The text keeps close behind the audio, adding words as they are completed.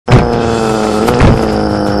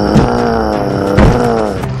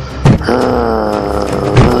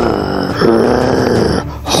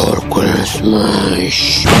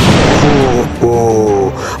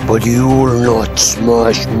but you will not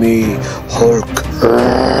smash me, Hulk.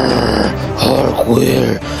 Hulk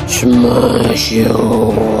will smash you.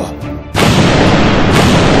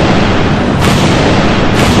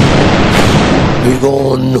 Be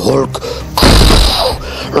gone, Hulk.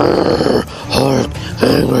 Hulk,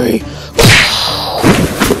 angry.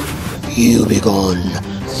 You be gone,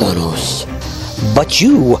 Thanos. But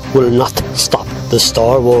you will not stop the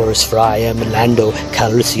Star Wars, for I am Lando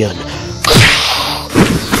Calrissian.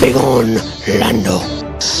 Be gone, Lando.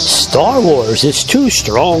 Star Wars is too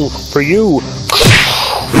strong for you.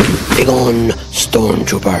 Be gone,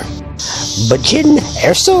 Stormtrooper. But Jin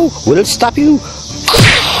Erso will stop you.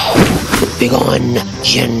 Be gone,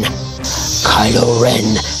 Jin. Kylo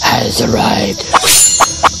Ren has arrived.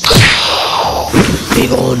 Be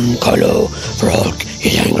gone, Kylo, for Hulk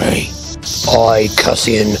is angry. I,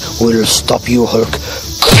 Cassian, will stop you, Hulk.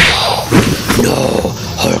 No,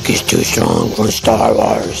 Hulk is too strong for Star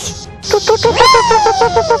Wars.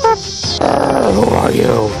 Who are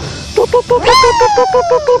you?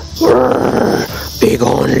 Be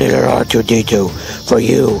gone, little R2-D2, for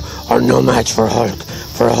you are no match for Hulk.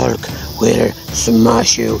 For Hulk will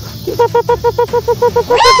smash you.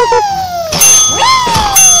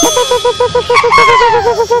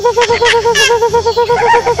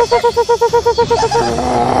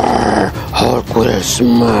 Hulk will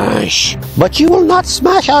smash. But you will not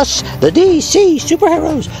smash us, the DC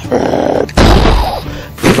superheroes.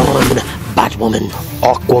 Be gone, Batwoman.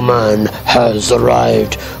 Aquaman has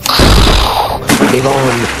arrived. Be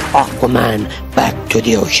gone, Aquaman, back to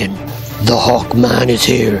the ocean. The Hawkman is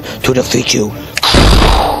here to defeat you.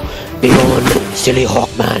 Be gone, silly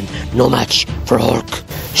Hawkman, no match for Hulk.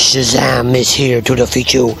 Shazam is here to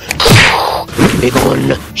defeat you. Be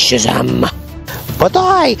gone, Shazam. But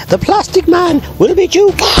I, the Plastic Man, will beat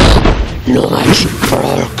you. No match for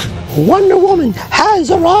Hulk. Wonder Woman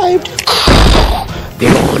has arrived. Be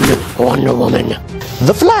gone, Wonder Woman.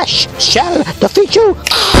 The Flash shall defeat you.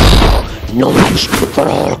 No match for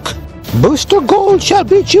Hulk. Booster Gold shall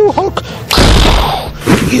beat you, Hulk.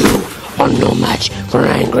 You are no match for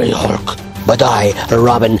angry Hulk. But I,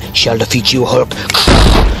 Robin, shall defeat you, Hulk.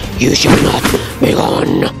 You shall not be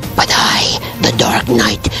gone. But I, the Dark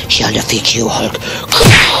Knight, shall defeat you, Hulk.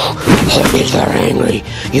 Hulk is very angry.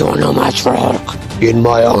 You are no match for Hulk. In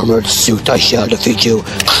my armored suit I shall defeat you.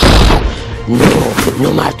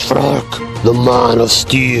 No match for Hulk. The Man of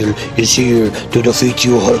Steel is here to defeat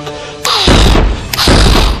you, Hulk.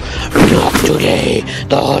 Not today.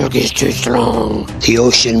 The Hulk is too strong. The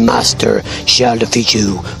Ocean Master shall defeat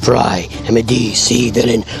you, for I am a DC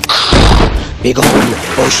villain. Be gone,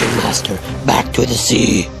 Ocean Master, back to the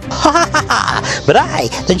sea. But I,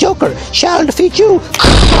 the Joker, shall defeat you.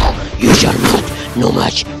 You shall not. No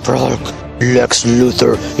match for Hulk. Lex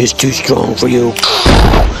Luthor is too strong for you.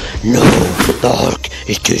 No, the Hulk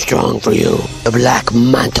is too strong for you. The Black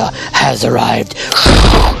Manta has arrived.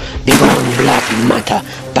 Be gone, Black Manta,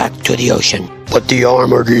 back to the ocean. But the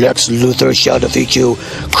armored Lex Luthor shall defeat you.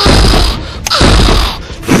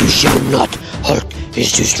 You shall not. Hulk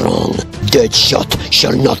is too strong. Deadshot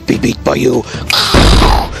shall not be beat by you.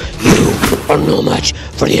 You are no match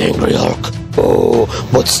for the angry Hulk. Oh,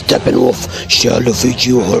 but Steppenwolf shall defeat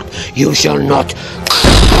you, Hulk. You shall not.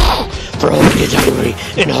 For Hulk is angry,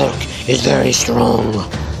 and Hulk is very strong.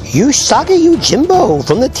 Usagi Yojimbo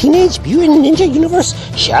from the Teenage Mutant Ninja Universe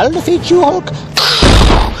shall defeat you, Hulk.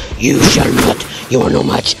 You shall not. You are no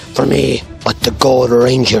match for me. But the Gold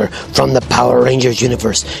Ranger from the Power Rangers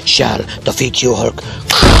universe shall defeat you, Hulk.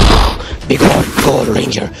 Be gone, Gold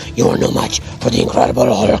Ranger. You are no match for the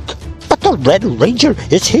Incredible Hulk. But the Red Ranger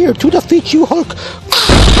is here to defeat you, Hulk.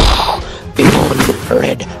 Be gone,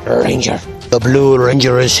 Red Ranger. The Blue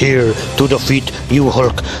Ranger is here to defeat you,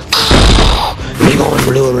 Hulk. Be gone,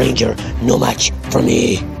 Blue Ranger. No match for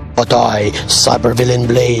me. But I, Cybervillain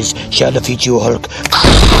Blaze, shall defeat you, Hulk.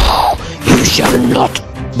 You shall not.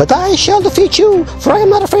 But I shall defeat you, for I am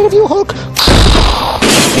not afraid of you, Hulk.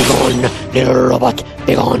 Be gone, little robot.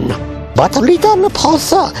 Be gone. But Rita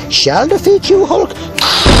Repulsa shall defeat you, Hulk.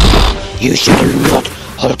 You shall not.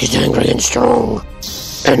 Hulk is angry and strong.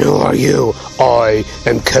 And who are you? I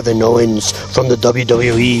am Kevin Owens from the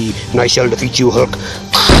WWE, and I shall defeat you, Hulk.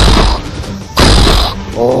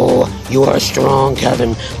 Oh, you are strong,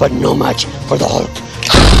 Kevin, but no match for the Hulk.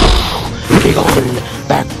 Be gone,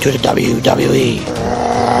 back to the WWE.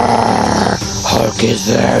 Hulk is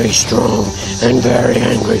very strong and very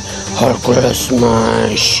angry. Hulk will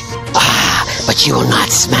smash. But you will not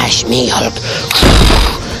smash me, Hulk.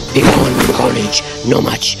 Be gone, Carnage. No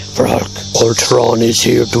match for Hulk. Ultron is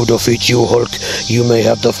here to defeat you, Hulk. You may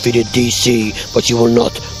have defeated DC, but you will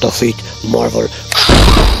not defeat Marvel.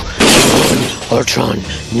 Ultron,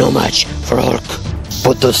 no match for Hulk.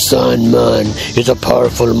 But the Sandman is a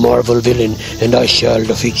powerful Marvel villain, and I shall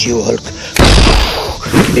defeat you, Hulk.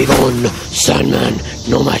 Begone, Sandman,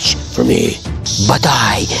 no match for me. But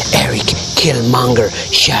I, Eric Killmonger,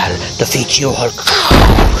 shall defeat you, Hulk.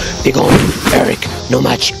 Begone, Eric, no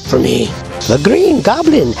match for me. The Green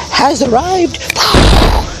Goblin has arrived.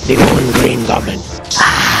 Begone, Green Goblin.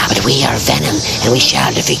 But we are Venom, and we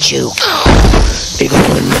shall defeat you.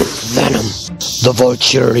 Begone, Venom. The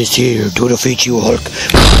Vulture is here to defeat you, Hulk.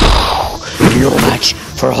 No match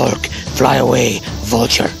for Hulk. Fly away,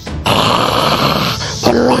 Vulture.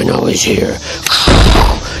 But Rhino is here.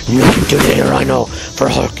 Not today, Rhino, for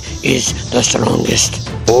Hulk is the strongest.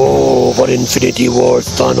 Oh, but Infinity War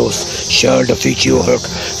Thanos shall defeat you, Hulk.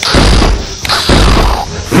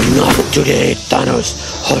 Not today, Thanos.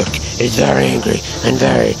 Hulk is very angry and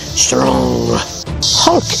very strong.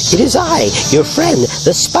 Hulk, it is I, your friend,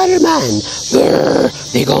 the Spider-Man.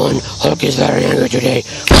 Begone, Hulk is very angry today.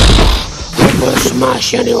 Hulk will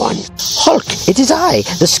smash anyone. Hulk, it is I,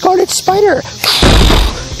 the Scarlet Spider.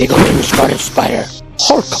 Begone, Scarlet Spider.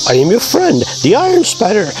 Hulk, I am your friend, the Iron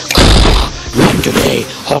Spider. Not today,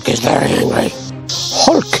 Hulk is very angry.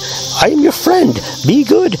 Hulk, I am your friend, be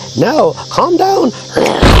good, now, calm down.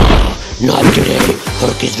 Not today,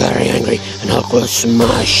 Hulk is very angry and Hulk will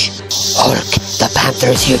smash. Hulk, the Panther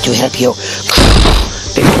is here to help you.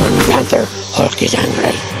 Begone, Panther, Hulk is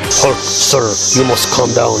angry. Hulk, sir, you must calm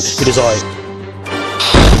down, it is I.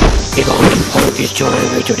 Begone, Hulk is too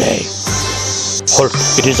angry today. Hulk,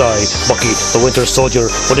 it is I, Bucky, the Winter Soldier.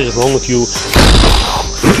 What is wrong with you?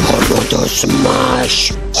 Hulk wants to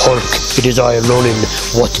smash. Hulk, it is I, Ronin.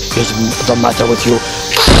 What is the matter with you?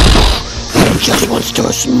 Hulk just wants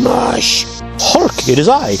to smash. Hulk, it is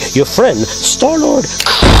I, your friend, Star-Lord.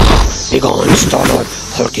 Begone, Star-Lord.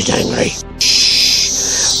 Hulk is angry.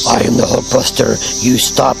 Shh. I am the Hulkbuster. You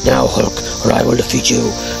stop now, Hulk, or I will defeat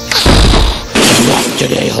you. Not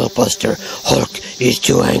today, Hulkbuster. Hulk is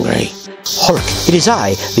too angry. Hulk, it is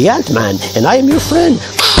I, the Ant-Man, and I am your friend.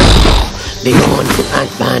 Begone,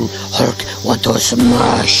 Ant-Man. Hulk want to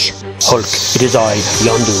smash. Hulk, it is I,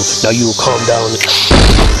 Yondu. Now you calm down.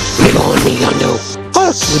 Begone, Yondu.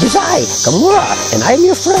 Hulk, it is I, Gamora, and I am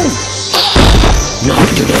your friend. Not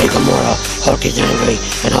today, Gamora. Hulk is angry,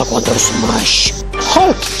 and Hulk want to smash.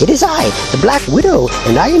 Hulk, it is I, the Black Widow,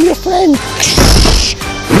 and I am your friend.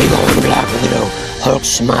 Begone, Black Widow. Hulk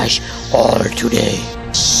smash all today.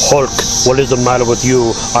 Hulk, what is the matter with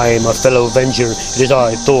you? I am a fellow Avenger. It is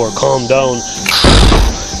I, Thor. Calm down.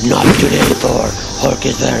 Not today, Thor. Hulk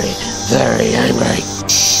is very, very angry.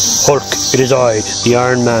 Hulk, it is I, the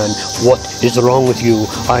Iron Man. What is wrong with you?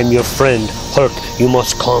 I am your friend. Hulk, you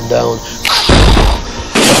must calm down.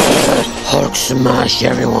 Hulk smash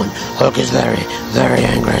everyone. Hulk is very, very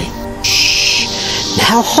angry. Shh.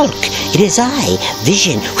 Now, Hulk, it is I,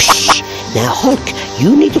 Vision. Shh. Now, Hulk,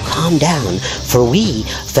 you need to calm down, for we,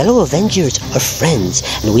 fellow Avengers, are friends,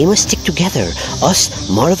 and we must stick together, us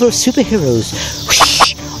Marvel superheroes.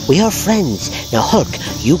 Shh, we are friends. Now, Hulk,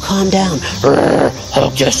 you calm down.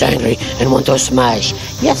 Hulk just angry and want to smash.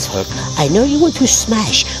 Yes, Hulk, I know you want to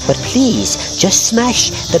smash, but please, just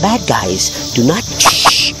smash the bad guys. Do not,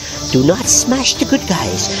 shh, do not smash the good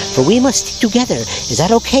guys, for we must stick together. Is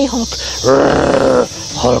that okay, Hulk?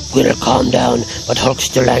 Hulk will calm down, but Hulk's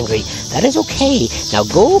still angry. That is okay. Now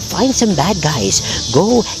go find some bad guys.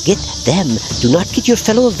 Go get them. Do not get your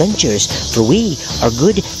fellow Avengers, for we are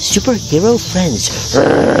good superhero friends.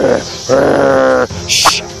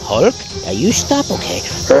 Shh, Hulk. Now you stop, okay?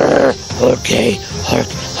 Okay,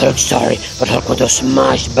 Hulk sorry, but Hulk want to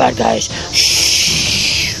smash the bad guys. Shh.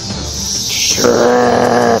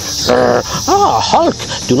 Hulk,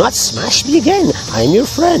 do not smash me again. I am your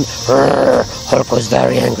friend. Hulk was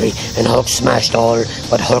very angry, and Hulk smashed all,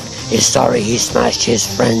 but Hulk is sorry he smashed his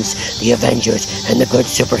friends, the Avengers, and the good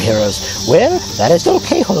superheroes. Well, that is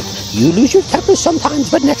okay, Hulk. You lose your temper sometimes,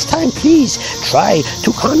 but next time, please, try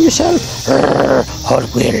to calm yourself.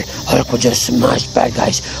 Hulk will just smash bad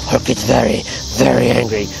guys. Hulk is very, very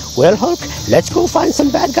angry. Well, Hulk, let's go find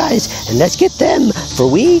some bad guys, and let's get them, for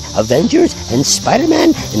we, Avengers, and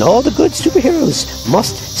Spider-Man, and all the good superheroes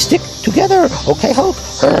must stick together. Okay, Hulk?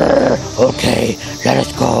 Okay, let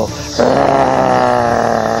us go.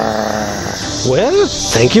 Well,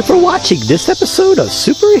 thank you for watching this episode of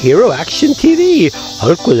Superhero Action TV.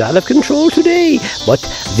 Hulk was out of control today, but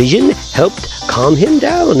Vision helped calm him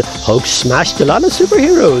down. Hulk smashed a lot of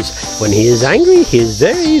superheroes. When he is angry, he is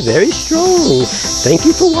very, very strong. Thank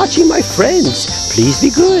you for watching, my friends. Please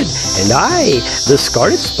be good. And I, the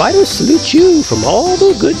Scarlet Spider, salute you from all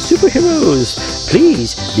the good superheroes.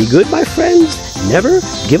 Please be good, my friends. Never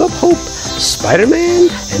give up hope. Spider-Man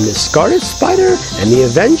and the Scarlet Spider and the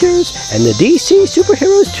Avengers and the DC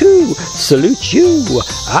superheroes too salute you,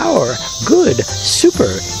 our good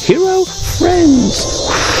superhero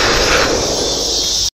friends.